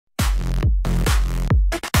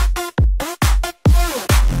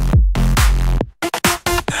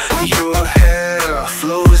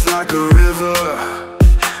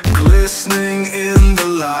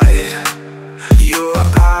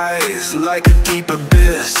deep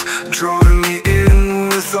abyss, drawing me in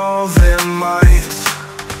with all their might.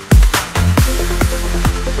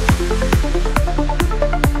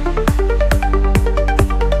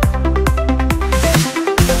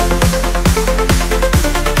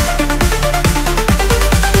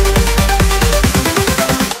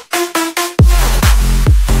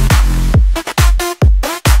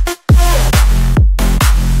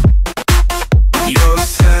 Your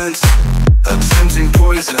scent, a tempting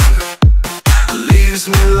poison, leaves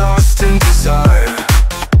me lost in desire.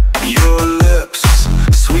 Your lips,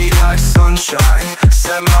 sweet like sunshine,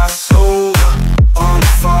 set my soul on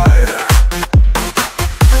fire.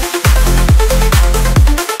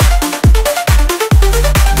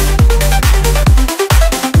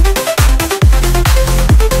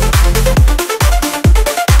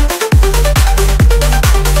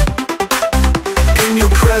 In your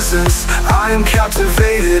presence, I am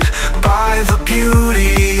captivated by the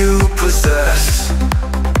beauty you possess.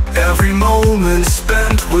 Every moment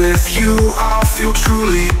spent with you, I feel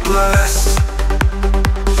truly blessed.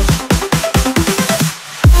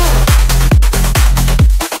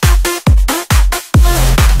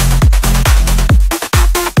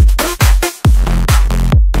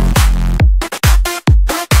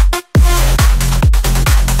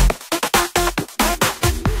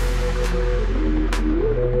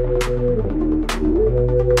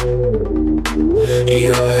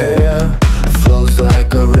 Your hair flows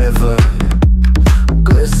like a river,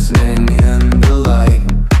 glistening in the light.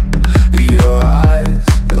 Your eyes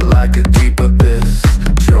are like a deep abyss,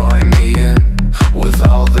 drawing me in with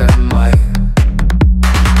all their might.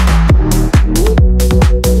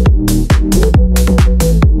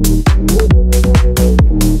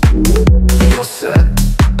 Your scent,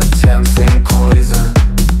 a tempting poison,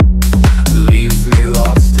 leaves me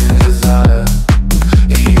lost in desire.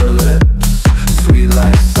 Your lips, sweet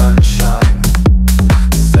like sunshine,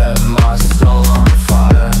 set my soul on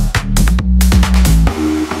fire.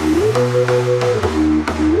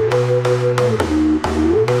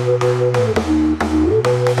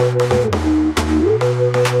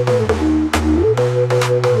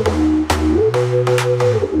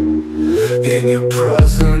 In your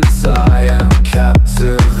presence I am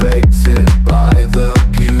captivated by the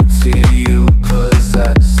beauty you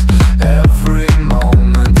possess. Every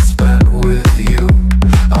moment spent with you,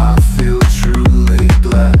 I feel truly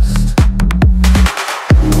blessed.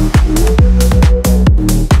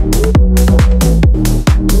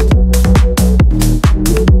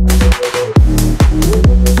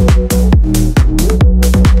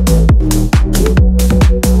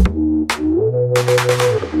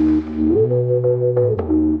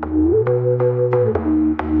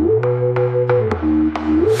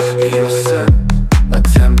 Your scent, a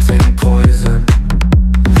tempting poison,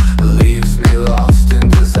 leaves me lost in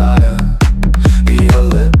desire. Your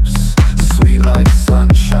lips, sweet like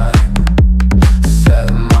sunshine,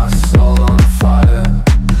 set my soul on fire.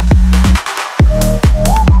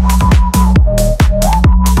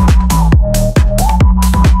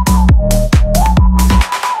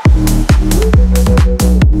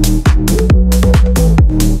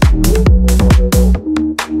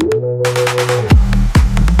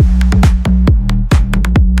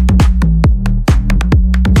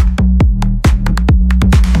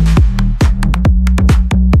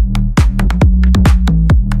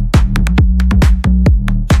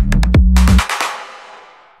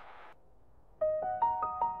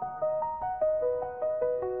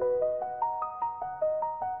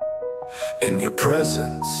 In your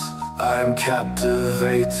presence, I am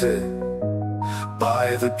captivated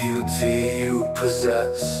by the beauty you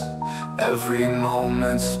possess. Every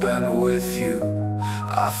moment spent with you,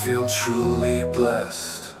 I feel truly blessed.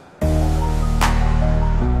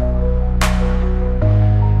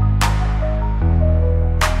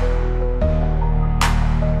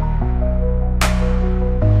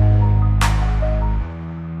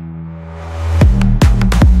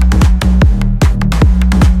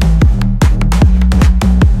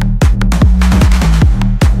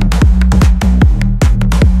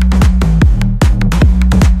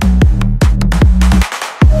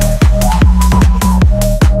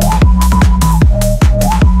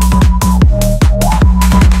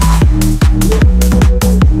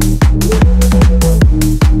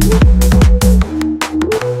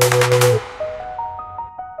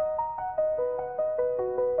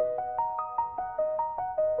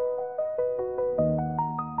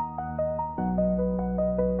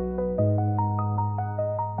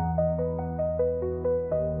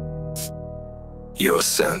 Your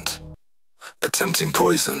scent, a tempting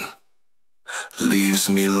poison, leaves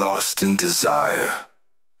me lost in desire.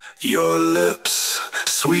 Your lips,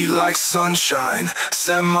 sweet like sunshine,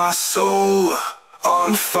 set my soul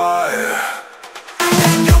on fire.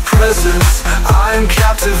 In your presence, I'm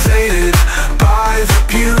captivated by the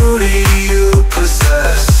beauty you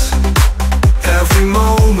possess. Every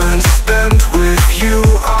moment spent with you,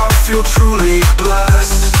 I feel truly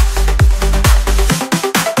blessed.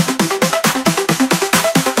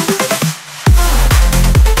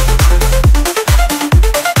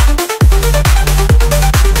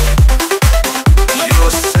 Your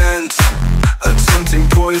scent, a tempting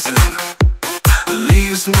poison,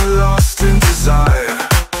 leaves me lost in desire.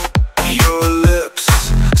 Your lips,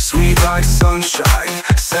 sweet like sunshine,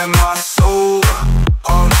 set my soul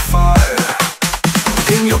on fire.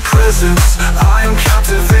 In your presence,